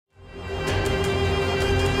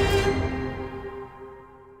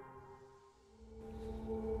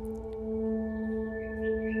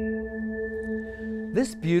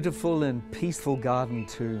This beautiful and peaceful garden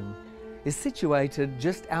tomb is situated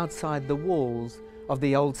just outside the walls of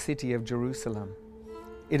the old city of Jerusalem.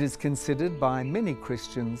 It is considered by many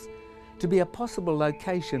Christians to be a possible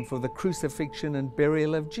location for the crucifixion and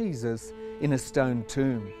burial of Jesus in a stone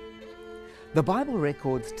tomb. The Bible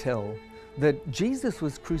records tell that Jesus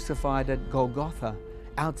was crucified at Golgotha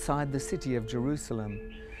outside the city of Jerusalem,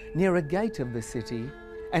 near a gate of the city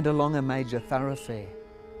and along a major thoroughfare.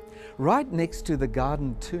 Right next to the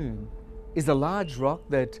garden tomb is a large rock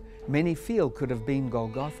that many feel could have been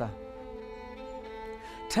Golgotha.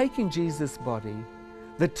 Taking Jesus' body,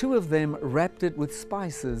 the two of them wrapped it with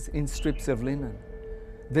spices in strips of linen.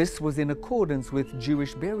 This was in accordance with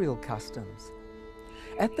Jewish burial customs.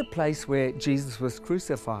 At the place where Jesus was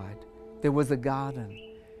crucified, there was a garden,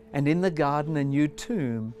 and in the garden a new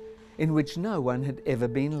tomb in which no one had ever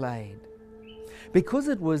been laid. Because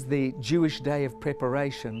it was the Jewish day of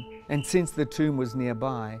preparation, and since the tomb was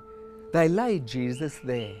nearby, they laid Jesus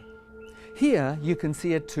there. Here you can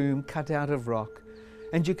see a tomb cut out of rock,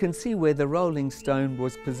 and you can see where the rolling stone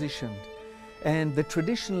was positioned, and the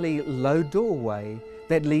traditionally low doorway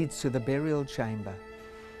that leads to the burial chamber.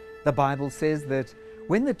 The Bible says that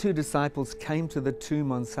when the two disciples came to the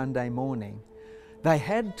tomb on Sunday morning, they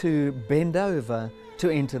had to bend over to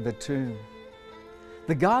enter the tomb.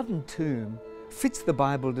 The garden tomb fits the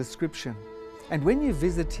Bible description, and when you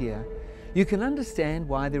visit here, you can understand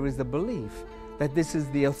why there is a belief that this is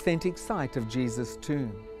the authentic site of Jesus'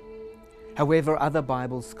 tomb. However, other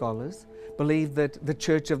Bible scholars believe that the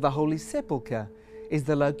Church of the Holy Sepulchre is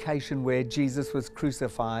the location where Jesus was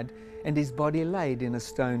crucified and his body laid in a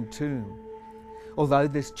stone tomb. Although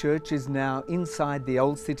this church is now inside the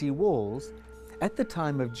old city walls, at the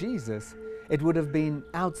time of Jesus, it would have been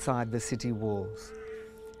outside the city walls.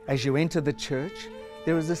 As you enter the church,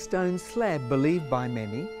 there is a stone slab believed by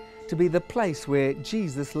many to be the place where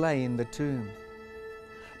Jesus lay in the tomb.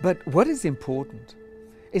 But what is important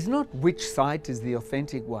is not which site is the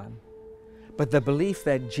authentic one, but the belief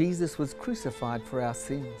that Jesus was crucified for our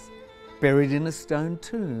sins, buried in a stone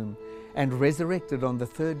tomb, and resurrected on the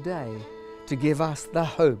third day to give us the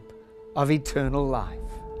hope of eternal life.